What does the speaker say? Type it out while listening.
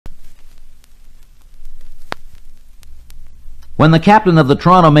When the captain of the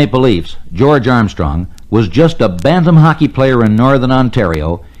Toronto Maple Leafs, George Armstrong, was just a bantam hockey player in Northern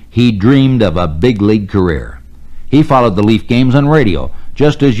Ontario, he dreamed of a big league career. He followed the Leaf games on radio,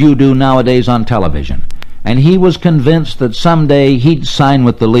 just as you do nowadays on television, and he was convinced that someday he'd sign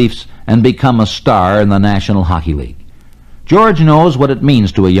with the Leafs and become a star in the National Hockey League. George knows what it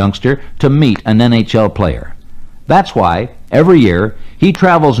means to a youngster to meet an NHL player. That's why, every year, he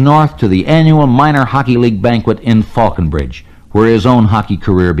travels north to the annual Minor Hockey League banquet in Falconbridge, where his own hockey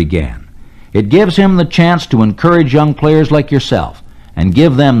career began. It gives him the chance to encourage young players like yourself and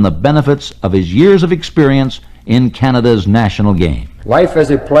give them the benefits of his years of experience in Canada's national game. Life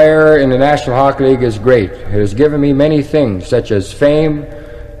as a player in the National Hockey League is great. It has given me many things, such as fame,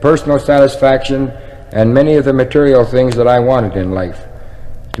 personal satisfaction, and many of the material things that I wanted in life.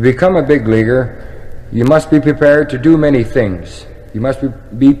 To become a big leaguer, you must be prepared to do many things. You must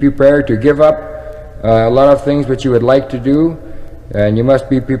be prepared to give up a lot of things which you would like to do, and you must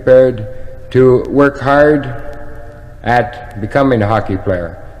be prepared to work hard at becoming a hockey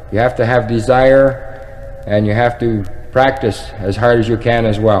player. You have to have desire, and you have to practice as hard as you can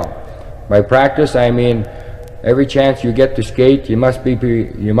as well. By practice, I mean every chance you get to skate, you must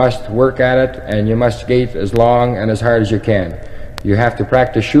work at it, and you must skate as long and as hard as you can. You have to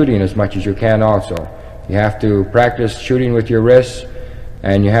practice shooting as much as you can also. You have to practice shooting with your wrists,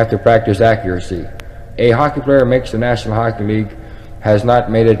 and you have to practice accuracy. A hockey player makes the National Hockey League has not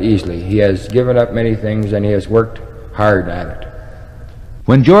made it easily. He has given up many things, and he has worked hard at it.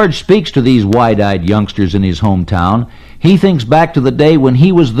 When George speaks to these wide-eyed youngsters in his hometown, he thinks back to the day when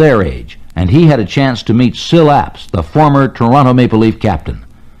he was their age, and he had a chance to meet Sil Apps, the former Toronto Maple Leaf captain.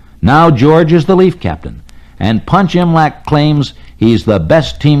 Now George is the Leaf captain, and Punch Imlach claims he's the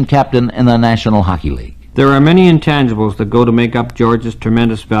best team captain in the National Hockey League. There are many intangibles that go to make up George's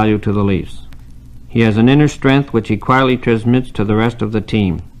tremendous value to the Leafs. He has an inner strength which he quietly transmits to the rest of the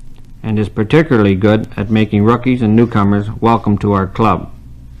team, and is particularly good at making rookies and newcomers welcome to our club.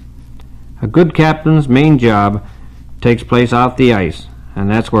 A good captain's main job takes place off the ice,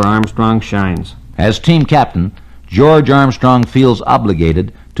 and that's where Armstrong shines. As team captain, George Armstrong feels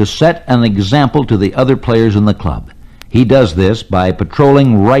obligated to set an example to the other players in the club. He does this by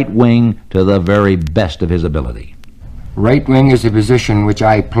patrolling right wing to the very best of his ability. Right wing is the position which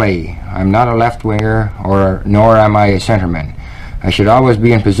I play. I'm not a left winger, nor am I a centerman. I should always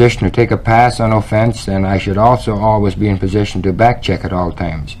be in position to take a pass on offense, and I should also always be in position to back check at all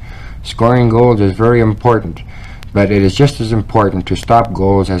times. Scoring goals is very important, but it is just as important to stop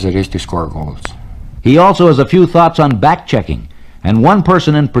goals as it is to score goals. He also has a few thoughts on back checking, and one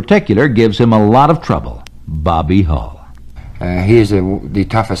person in particular gives him a lot of trouble: Bobby Hull. He is the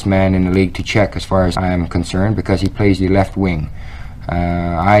toughest man in the league to check as far as I am concerned, because he plays the left wing.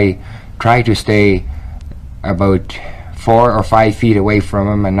 I try to stay about 4 or 5 feet away from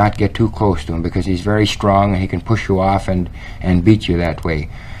him and not get too close to him, because he's very strong and he can push you off and beat you that way.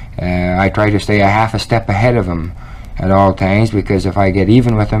 I try to stay a half a step ahead of him at all times, because if I get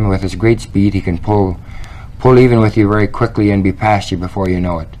even with him with his great speed, he can pull even with you very quickly and be past you before you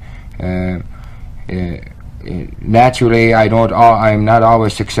know it. Naturally, I'm not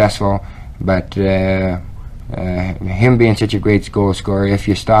always successful, but him being such a great goal scorer, if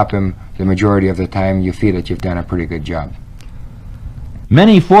you stop him the majority of the time, you feel that you've done a pretty good job.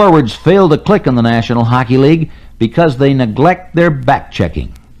 Many forwards fail to click in the National Hockey League because they neglect their back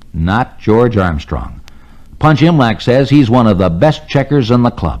checking. Not George Armstrong. Punch Imlach says he's one of the best checkers in the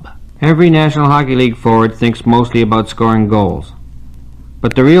club. Every National Hockey League forward thinks mostly about scoring goals,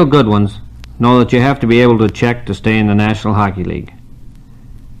 but the real good ones know that you have to be able to check to stay in the National Hockey League.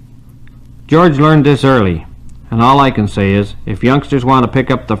 George learned this early, and all I can say is, if youngsters want to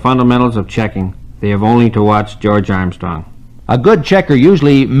pick up the fundamentals of checking, they have only to watch George Armstrong. A good checker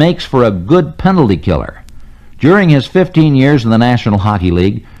usually makes for a good penalty killer. During his 15 years in the National Hockey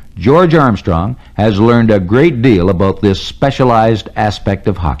League, George Armstrong has learned a great deal about this specialized aspect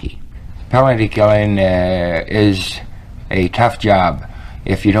of hockey. Penalty killing is a tough job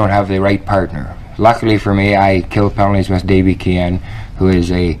if you don't have the right partner. Luckily for me, I kill penalties with Davy Kean, who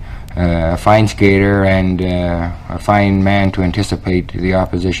is a fine skater and a fine man to anticipate the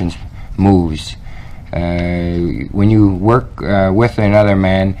opposition's moves. When you work with another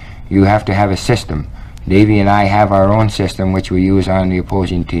man, you have to have a system. Davy and I have our own system which we use on the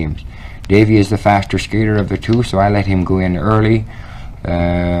opposing teams. Davy is the faster skater of the two, so I let him go in early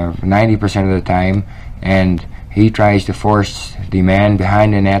 90% of the time, and he tries to force the man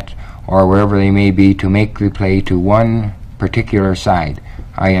behind the net or wherever they may be to make the play to one particular side.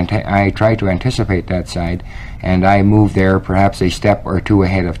 I try to anticipate that side, and I move there perhaps a step or two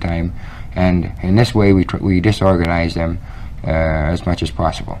ahead of time, and in this way we disorganize them, as much as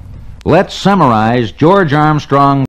possible. Let's summarize George Armstrong